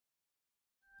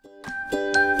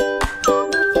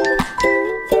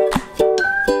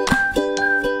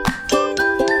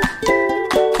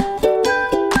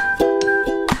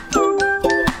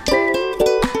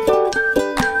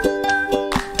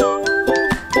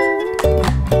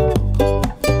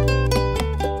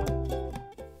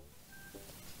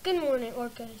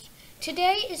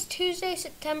Tuesday,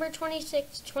 September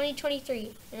 26,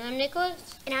 2023, and I'm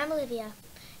Nicholas. And I'm Olivia.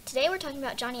 Today we're talking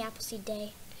about Johnny Appleseed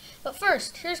Day. But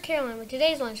first, here's Caroline with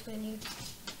today's lunch menu.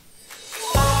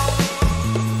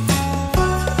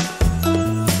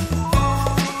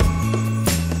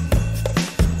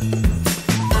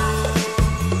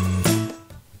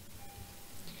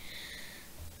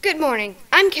 Good morning.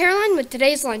 I'm Caroline with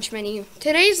today's lunch menu.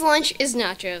 Today's lunch is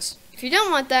nachos. If you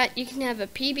don't want that, you can have a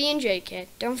PB&J kit.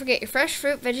 Don't forget your fresh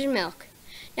fruit, veg, and milk.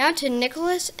 Now to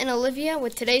Nicholas and Olivia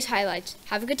with today's highlights.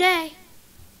 Have a good day.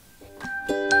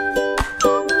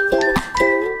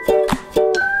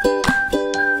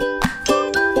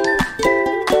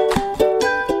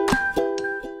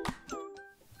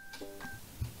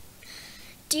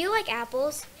 Do you like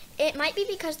apples? It might be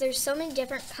because there's so many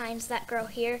different kinds that grow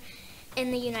here in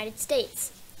the United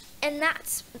States. And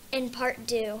that's in part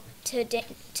due to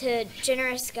a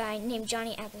generous guy named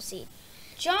Johnny Appleseed.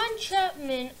 John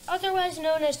Chapman, otherwise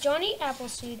known as Johnny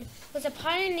Appleseed, was a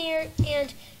pioneer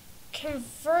and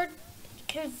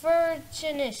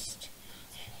conservationist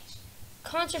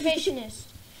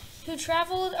who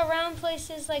traveled around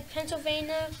places like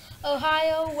Pennsylvania,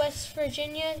 Ohio, West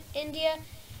Virginia, India,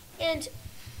 and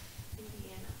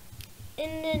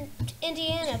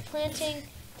Indiana, planting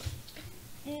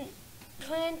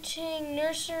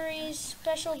nurseries,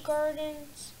 special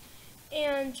gardens,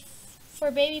 and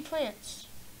for baby plants.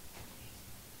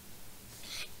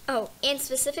 Oh, and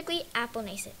specifically apple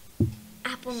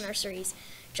nurseries.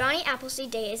 Johnny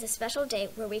Appleseed Day is a special day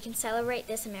where we can celebrate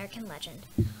this American legend.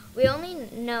 We only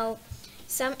know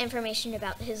some information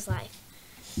about his life,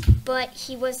 but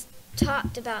he was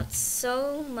talked about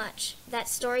so much that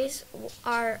stories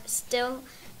are still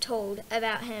told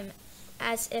about him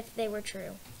as if they were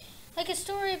true. Like a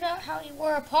story about how he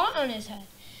wore a pot on his head.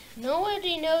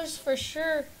 Nobody knows for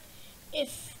sure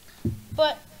if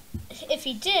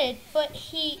he did, but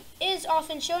he is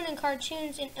often shown in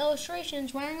cartoons and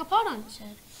illustrations wearing a pot on his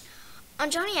head. On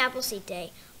Johnny Appleseed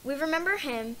Day, we remember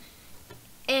him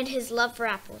and his love for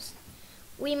apples.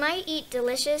 We might eat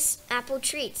delicious apple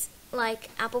treats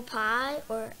like apple pie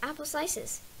or apple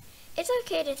slices. It's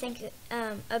okay to think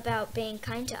about being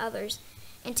kind to others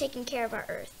and taking care of our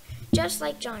earth, just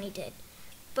like Johnny did,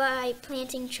 by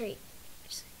planting trees.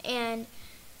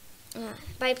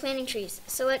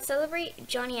 So let's celebrate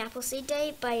Johnny Appleseed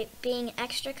Day by being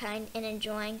extra kind and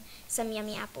enjoying some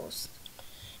yummy apples.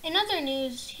 In other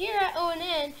news, here at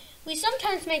ONN, we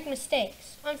sometimes make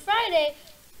mistakes. On Friday,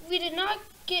 we did not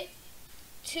get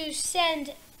to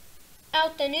send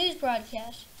out the news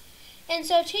broadcast, and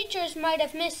so teachers might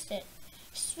have missed it.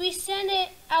 We sent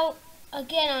it out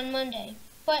again on Monday.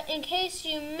 But in case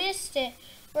you missed it,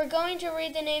 we're going to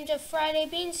read the names of Friday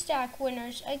Beanstack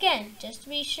winners again, just to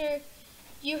be sure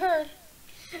you heard.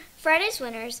 Friday's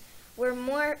winners were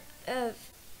more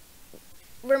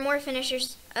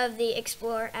finishers of the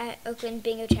Explore at Oakland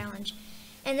Bingo Challenge,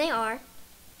 and they are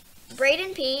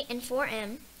Braden P. in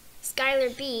 4M,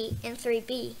 Skylar B. in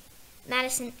 3B,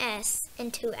 Madison S. in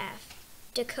 2F,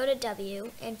 Dakota W.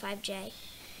 in 5J,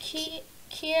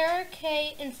 Kiara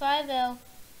K. in 5L,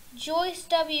 Joyce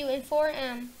W. in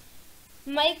 4M,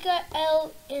 Micah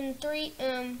L. in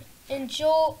 3M, and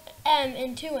Joel M.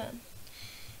 in 2M.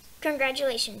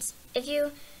 Congratulations. If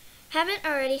you haven't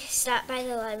already stopped by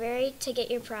the library to get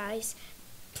your prize,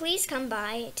 please come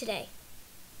by today.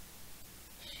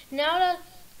 Now to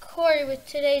Corey with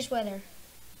today's weather.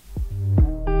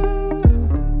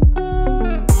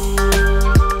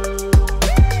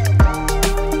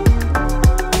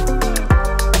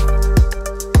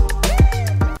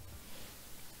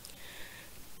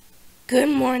 Good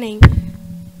morning.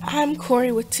 I'm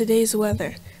Corey with today's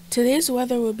weather. Today's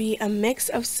weather will be a mix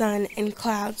of sun and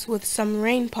clouds with some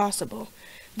rain possible.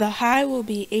 The high will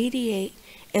be 88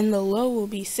 and the low will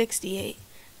be 68.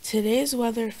 Today's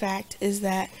weather fact is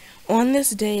that on this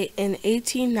day in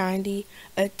 1890,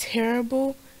 a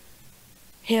terrible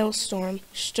hailstorm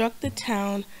struck the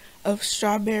town of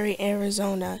Strawberry,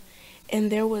 Arizona, and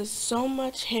there was so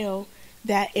much hail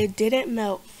that it didn't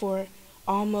melt for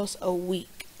almost a week.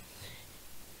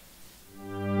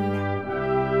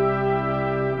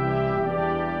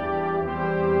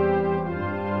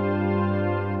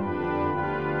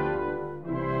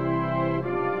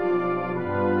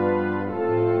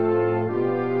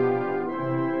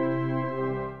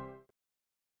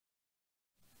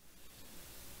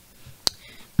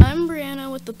 I'm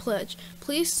Brianna with the pledge.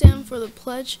 Please stand for the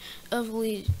Pledge of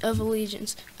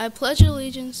Allegiance. I pledge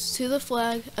allegiance to the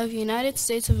flag of the United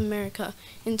States of America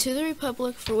and to the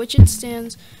republic for which it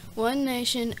stands, one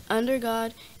nation, under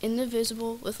God,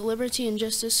 indivisible, with liberty and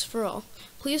justice for all.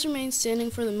 Please remain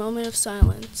standing for the moment of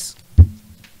silence.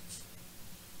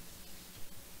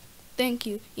 Thank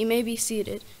you. You may be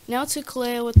seated. Now to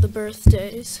Kalea with the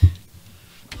birthdays.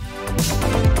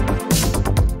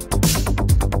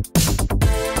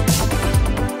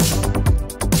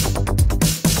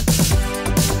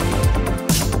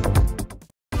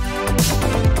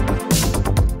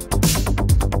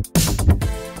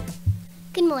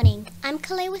 Good morning. I'm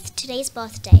Kalea with today's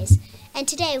birthdays. And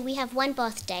today we have one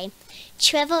birthday,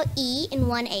 Trevor E. and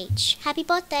 1H. Happy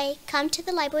birthday. Come to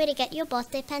the library to get your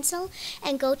birthday pencil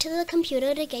and go to the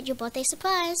computer to get your birthday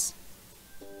surprise.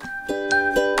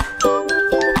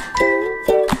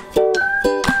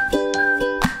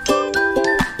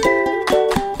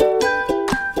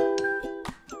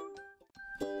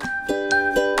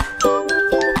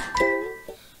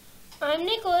 I'm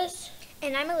Nicholas.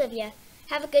 And I'm Olivia.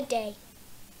 Have a good day.